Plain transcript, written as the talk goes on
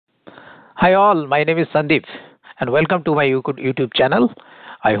Hi all, my name is Sandeep and welcome to my YouTube channel.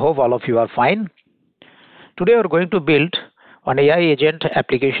 I hope all of you are fine. Today we are going to build an AI agent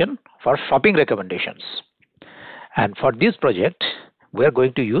application for shopping recommendations. And for this project, we are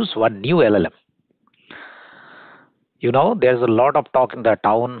going to use one new LLM. You know, there's a lot of talk in the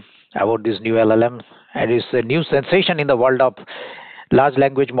town about this new LLM, and it's a new sensation in the world of large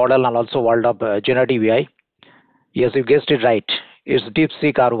language model and also world of generative AI. Yes, you guessed it right. It's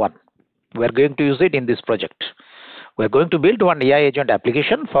DeepSeek-R1. We're going to use it in this project. We're going to build one AI agent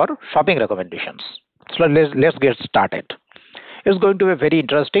application for shopping recommendations. So let's get started. It's going to be very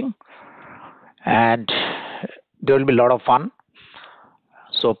interesting and there will be a lot of fun.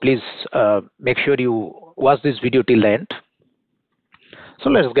 So please make sure you watch this video till the end. So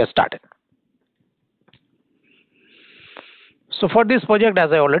let's get started. So for this project,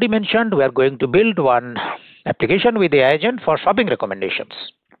 as I already mentioned, we are going to build one application with AI agent for shopping recommendations.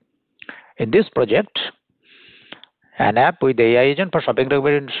 In this project, an app with the AI agent for shopping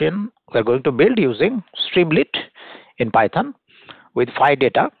recommendation, we are going to build using Streamlit in Python with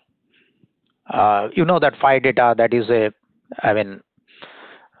Phidata. You know that Phidata, that is a,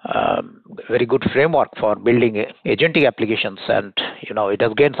 very good framework for building agentic applications, and you know it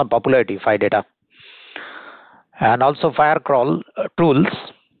has gained some popularity, Phidata. And also Firecrawl tools.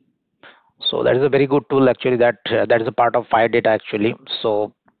 So that is a very good tool actually. That is a part of Phidata actually.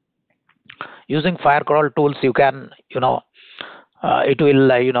 So using Firecrawl tools, you can, it will,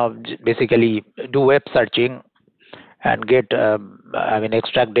 basically do web searching and get,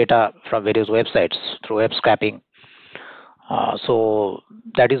 extract data from various websites through web scraping. So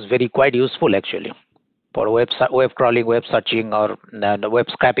that is very quite useful actually for web crawling, web searching, or web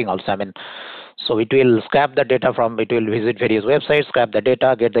scraping also. So it will scrap the data it will visit various websites, scrap the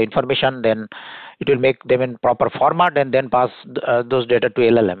data, get the information, then it will make them in proper format and then pass those data to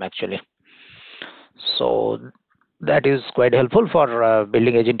LLM actually. So that is quite helpful for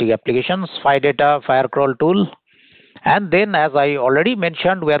building agentic applications, Phidata, Firecrawl tool. And then, as I already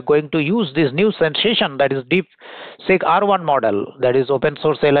mentioned, we are going to use this new sensation, that is DeepSeek-R1 model, that is open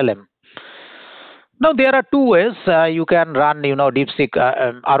source LLM. Now there are two ways you can run,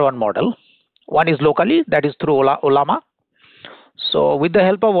 DeepSeek-R1 model. One is locally, that is through Ollama. So with the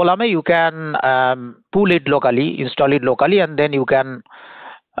help of Ollama, you can pull it locally, install it locally, and then you can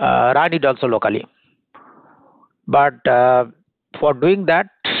run it also locally. But for doing that,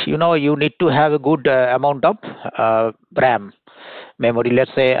 you need to have a good amount of RAM memory.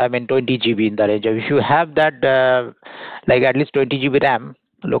 Let's say 20 GB in the range. If you have that, like at least 20 GB RAM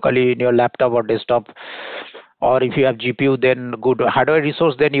locally in your laptop or desktop, or if you have GPU, then good hardware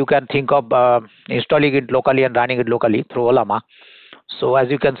resource, then you can think of installing it locally and running it locally through Ollama. So as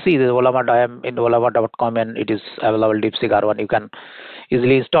you can see, the Ollama, I am in ollama.com and it is available, DeepSeek-R1. You can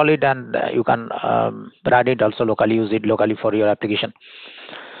easily install it and you can run it also locally, use it locally for your application.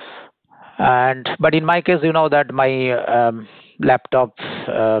 But in my case, you know that my laptop,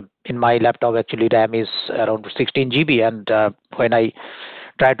 actually RAM is around 16 GB, and when I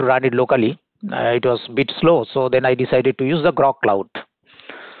tried to run it locally, it was a bit slow. So then I decided to use the groq cloud.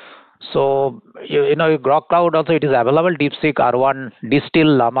 So groq cloud also, it is available, DeepSeek-R1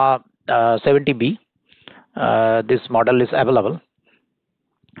 Distill Llama 70B. This model is available.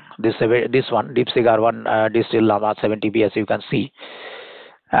 This one, DeepSeek-R1 Distill Llama 70B, as you can see.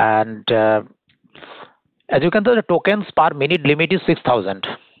 And as you can see, the tokens per minute limit is 6,000.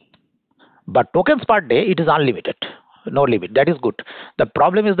 But tokens per day, it is unlimited. No limit. That is good. The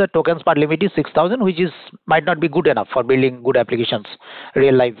problem is the tokens per limit is 6,000, which might not be good enough for building good applications,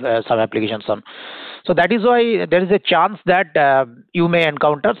 real life some applications on. So that is why there is a chance that you may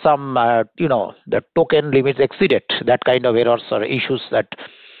encounter some, the token limits exceeded, that kind of errors or issues.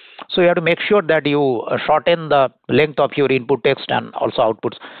 So you have to make sure that you shorten the length of your input text and also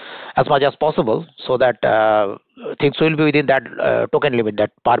outputs as much as possible, so that things will be within that token limit,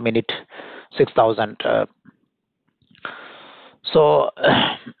 that per minute 6,000. So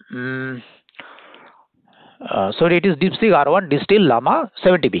it is DeepSeek-R1 Distill Llama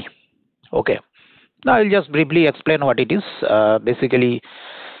 70B. Okay. Now I'll just briefly explain what it is. Basically,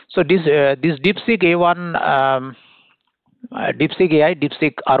 so this DeepSeek A1, DeepSeek AI,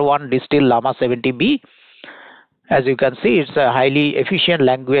 DeepSeek-R1 Distill Llama 70B. As you can see, it's a highly efficient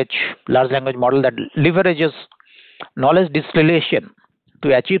large language model that leverages knowledge distillation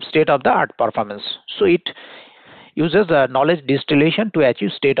to achieve state-of-the-art performance. So it uses knowledge distillation to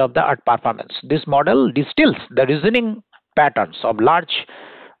achieve state-of-the-art performance. This model distills the reasoning patterns of larger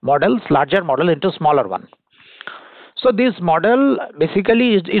model into smaller one. So this model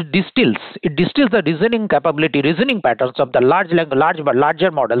basically it distills the reasoning capability, reasoning patterns of the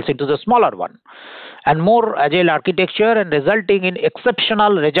larger models into the smaller one, and more agile architecture, and resulting in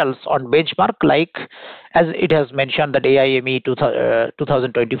exceptional results on benchmark, like as it has mentioned that AIME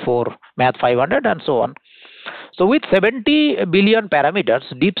 2024 Math 500 and so on. So with 70 billion parameters,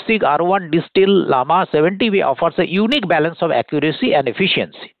 DeepSeek-R1 Distill Llama 70V offers a unique balance of accuracy and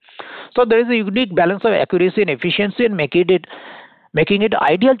efficiency. So there is a unique balance of accuracy and efficiency, and making it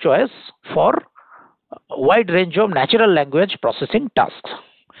ideal choice for a wide range of natural language processing tasks.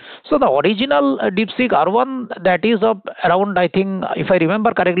 So the original DeepSeek-R1, that is of around, I think, if I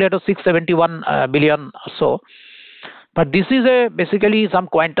remember correctly, it was 671 billion or so. But this is basically some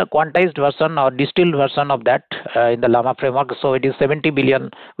quantized version or distilled version of that in the Llama framework. So it is 70 billion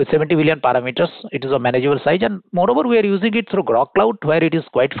with 70 billion parameters. It is a manageable size, and moreover, we are using it through groq Cloud, where it is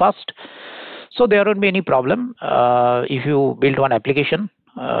quite fast. So there won't be any problem if you build one application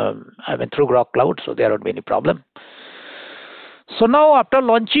through groq Cloud. So there won't be any problem. So now after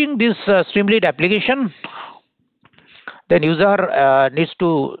launching this Streamlit application, then user needs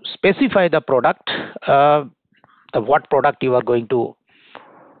to specify the product. What product you are going to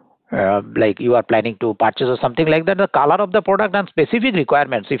like you are planning to purchase or something like that, the color of the product, and specific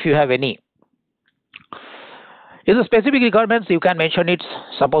requirements if you have any. If the specific requirements, you can mention it,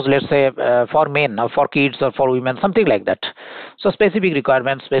 suppose let's say for men or for kids or for women, something like that. So specific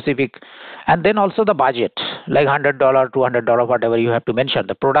requirements, and then also the budget, like $100, $200, whatever you have to mention,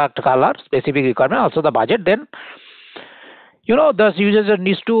 the product, color, specific requirement, also the budget. Then the user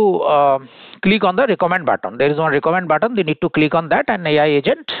needs to click on the recommend button. There is one recommend button. They need to click on that, and AI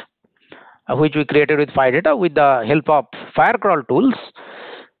agent, which we created with Phidata with the help of FirecrawlTools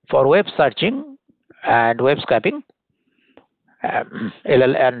for web searching and web scraping, and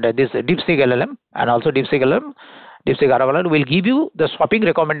this DeepSeek LLM, and also DeepSeek R1 will give you the shopping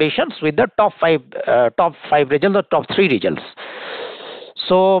recommendations with the top five results or top 3 results.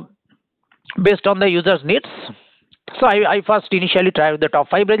 So based on the user's needs. So I first initially tried with the top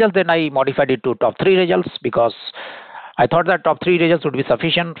 5 results, then I modified it to top 3 results, because I thought that top 3 results would be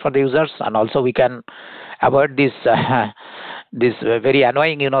sufficient for the users, and also we can avoid this very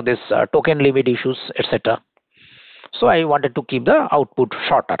annoying, this token limit issues, etc. So I wanted to keep the output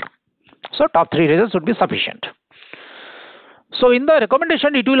shorter. So top 3 results would be sufficient. So in the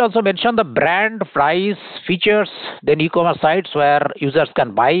recommendation, it will also mention the brand, price, features, then e-commerce sites where users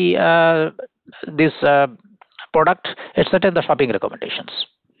can buy this product, etc. in the shopping recommendations.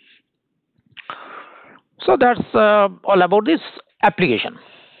 So that's all about this application.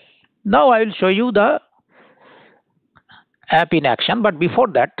 Now I will show you the app in action, but before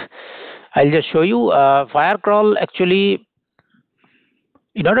that I'll just show you Firecrawl. Actually,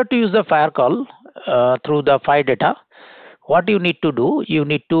 in order to use the Firecrawl through the Phidata, what you need to do, you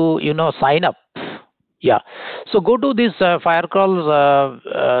need to sign up. Yeah, so go to this Firecrawl's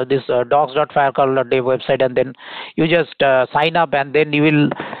this docs.firecrawl.dev website, and then you just sign up, and then you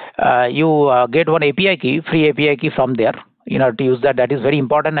will get one API key, free API key from there. In order to use that, that is very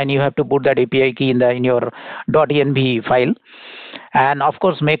important, and you have to put that API key in your .env file, and of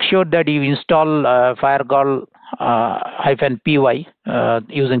course make sure that you install Firecrawl -py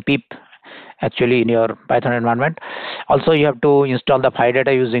using pip. Actually in your Python environment. Also you have to install the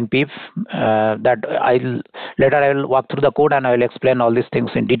Phidata using pip. That later I will walk through the code, and I will explain all these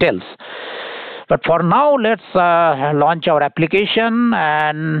things in details. But for now, let's launch our application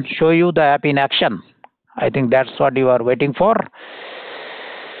and show you the app in action. I think that's what you are waiting for.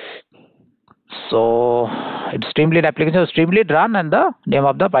 So it's Streamlit application, Streamlit run, and the name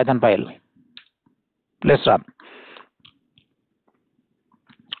of the Python file. Let's run.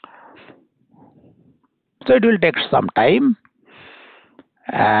 So it will take some time,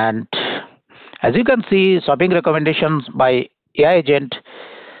 and as you can see, shopping recommendations by AI agent,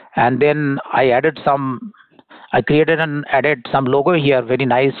 and then I created and added some logo here, very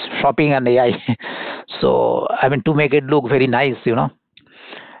nice, shopping and AI. So to make it look very nice,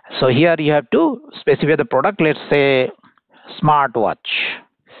 So here you have to specify the product. Let's say smartwatch.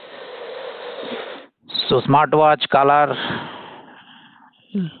 So smartwatch color.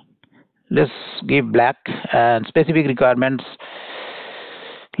 Let's give black, and specific requirements,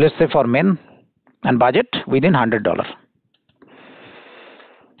 let's say for men, and budget within $100.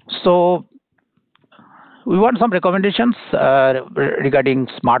 So we want some recommendations regarding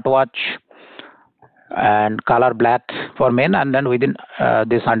smartwatch and color black for men, and then within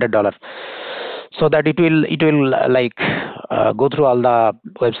this $100, so that it will like go through all the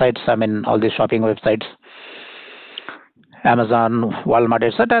websites, all the shopping websites. Amazon, Walmart,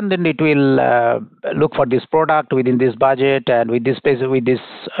 etc., and then it will look for this product within this budget and with this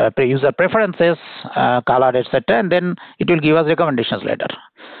user preferences, color, etc., and then it will give us recommendations later.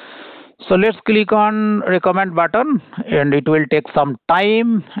 So let's click on recommend button, and it will take some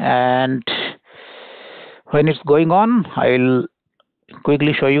time, and when it's going on, I will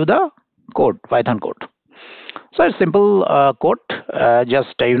quickly show you the code, Python code. So it's simple code,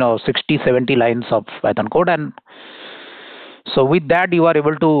 just 60-70 lines of Python code, and so with that you are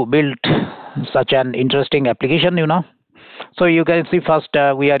able to build such an interesting application. So you can see first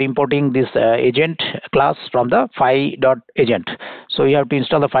we are importing this agent class from the Phi.agent. So you have to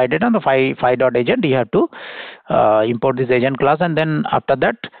install the Phidata and the Phi.agent. You have to import this agent class, and then after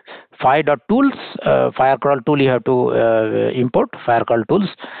that Phi.tools, Firecrawl tool you have to import FirecrawlTools,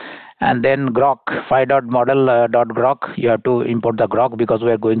 and then groq, Phi.model.groq, you have to import the groq because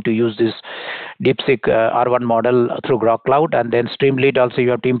we are going to use this DeepSeek-R1 model through groq cloud, and then Streamlit also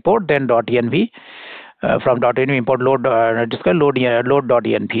you have to import, then .env. From .env import load.env.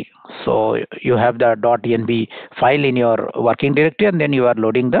 So you have the .env file in your working directory, and then you are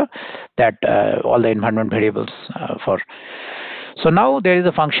loading all the environment variables for. So now there is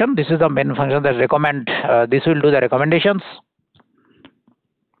a function. This is the main function that recommend. This will do the recommendations,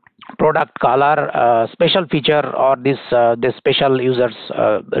 product, color, special feature, or this special users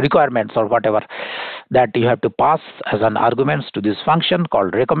requirements or whatever that you have to pass as an arguments to this function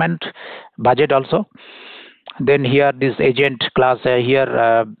called recommend, budget also. Then here this agent class,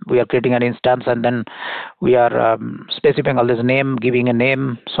 here we are creating an instance, and then we are specifying all this name, giving a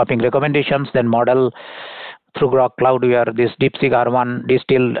name, swapping recommendations, then model through groq cloud. We are this DeepSeek-R1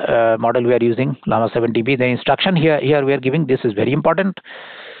 distill model we are using, Llama 7TB. The instruction here we are giving, this is very important.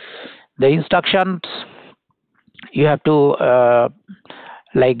 The instructions, you have to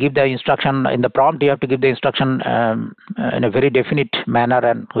give the instruction in the prompt. You have to give the instruction in a very definite manner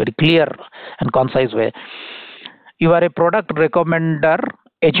and very clear and concise way. You are a product recommender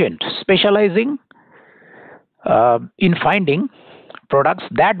agent specializing in finding products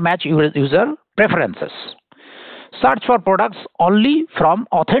that match user preferences. Search for products only from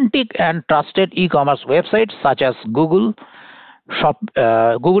authentic and trusted e-commerce websites such as Google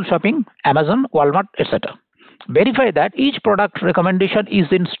Shopping, Amazon, Walmart, etc. Verify that each product recommendation is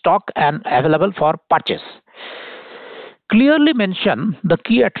in stock and available for purchase. Clearly mention the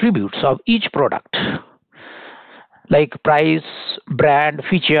key attributes of each product, like price, brand,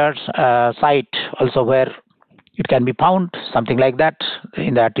 features, site, also where it can be found, something like that.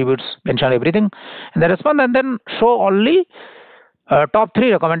 In the attributes, mention everything in the response, and then show only top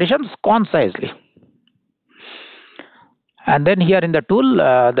 3 recommendations concisely. And then here in the tool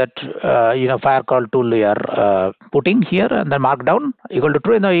Firecrawl tool we are putting here, and the markdown equal to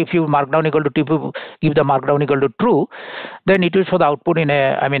true. If you markdown equal to true, give the markdown equal to true, then it will show the output in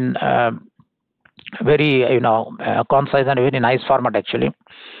a very concise and very nice format actually.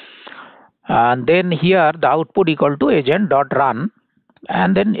 And then here the output equal to agent.run,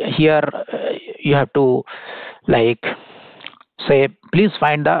 and then here you have to say please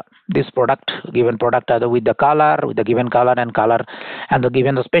find this given product either with the color, with the given color and the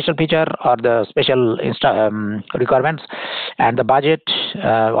given the special feature or the special requirements and the budget,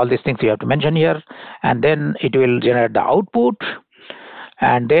 all these things you have to mention here, and then it will generate the output,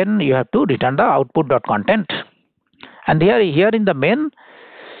 and then you have to return the output.content. And here in the main,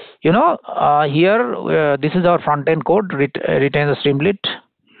 here this is our front end code, retain the Streamlit,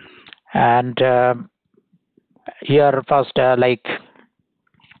 and here first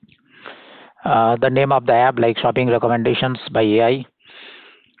the name of the app, like shopping recommendations by AI,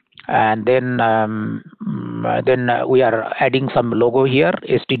 and then we are adding some logo here,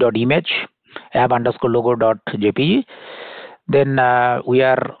 st.image app_logo.jpg. Then we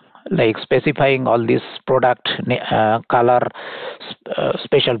are specifying all this product color,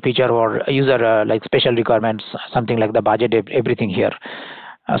 special feature or user special requirements, something like the budget, everything here.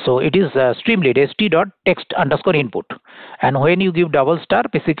 So it is Streamlit st.text_input, and when you give double star,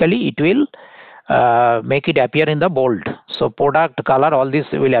 basically it will make it appear in the bold. So product, color, all this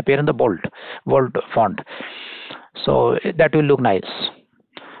will appear in the bold font. So that will look nice.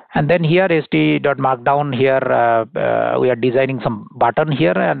 And then here st.markdown, here we are designing some button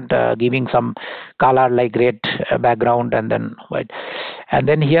here and giving some color like red background and then white. And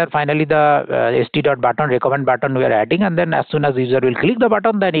then here finally the st.button, recommend button we are adding, and then as soon as user will click the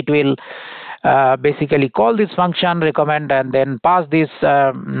button, then it will basically call this function recommend and then pass this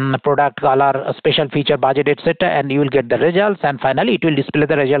product, color, special feature, budget, etc., and you will get the results, and finally it will display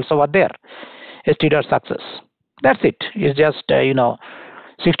the results over there. st.success. That's it. It's just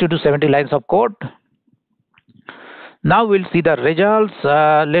 60 to 70 lines of code. Now we'll see the results.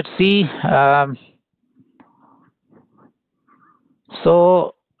 Let's see.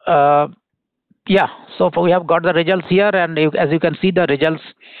 Yeah, so we have got the results here, and as you can see, the results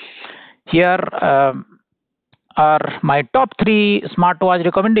here are my top 3 smartwatch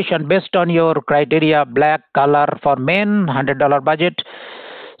recommendation based on your criteria: black color for men, $100 budget.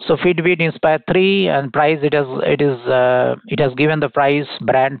 So Fitbit Inspire 3, and price, it has given the price,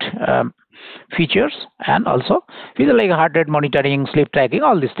 brand, features, and also features like heart rate monitoring, sleep tracking,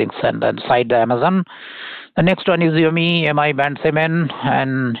 all these things. And then side Amazon. The next one is Xiaomi Mi Band 7,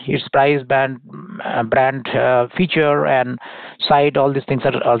 and its price, band, brand, feature, and site, all these things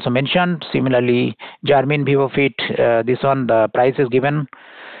are also mentioned. Similarly, Garmin Vivo Fit, this one, the price is given,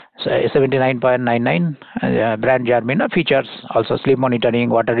 so 79.99, brand Garmin, features also sleep monitoring,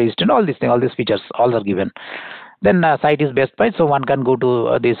 water resistant, all these things, all these features, all are given. Then site is Best Buy, so one can go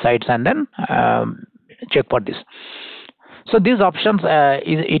to these sites and then check for this. So these options,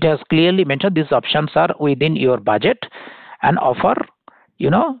 it has clearly mentioned these options are within your budget and offer,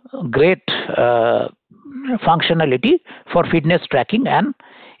 great functionality for fitness tracking and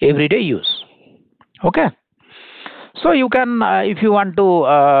everyday use. Okay. So you can, if you want to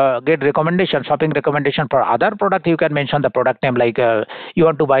get shopping recommendation for other product, you can mention the product name, like you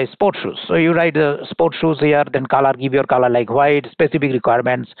want to buy sports shoes. So you write the sports shoes here, then color, give your color like white, specific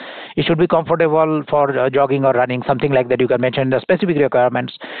requirements. It should be comfortable for jogging or running, something like that. You can mention the specific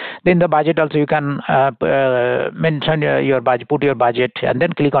requirements. Then the budget also, you can mention your budget, put your budget, and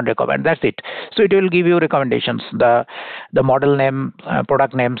then click on recommend. That's it. So it will give you recommendations, the model name,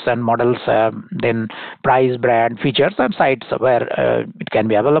 product names and models, then price, brand, features, and sites where it can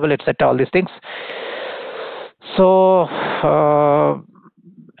be available, etc. All these things. So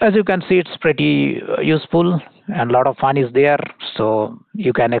as you can see, it's pretty useful and a lot of fun is there. So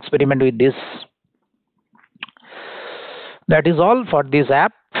you can experiment with this. That is all for this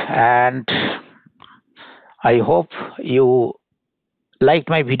app, and I hope you liked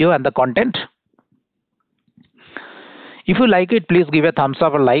my video and the content. If you like it, please give a thumbs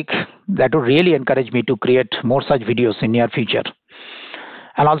up or like. That would really encourage me to create more such videos in near future.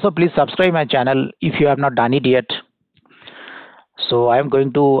 And also please subscribe my channel if you have not done it yet. So I am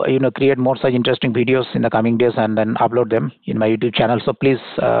going to create more such interesting videos in the coming days and then upload them in my YouTube channel. So please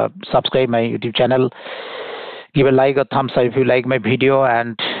subscribe my YouTube channel. Give a like or thumbs up if you like my video,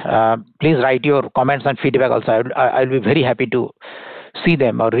 and please write your comments and feedback also. I'll be very happy to see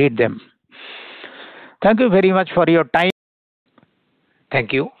them or read them. Thank you very much for your time.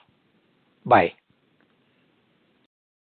 Thank you. Bye.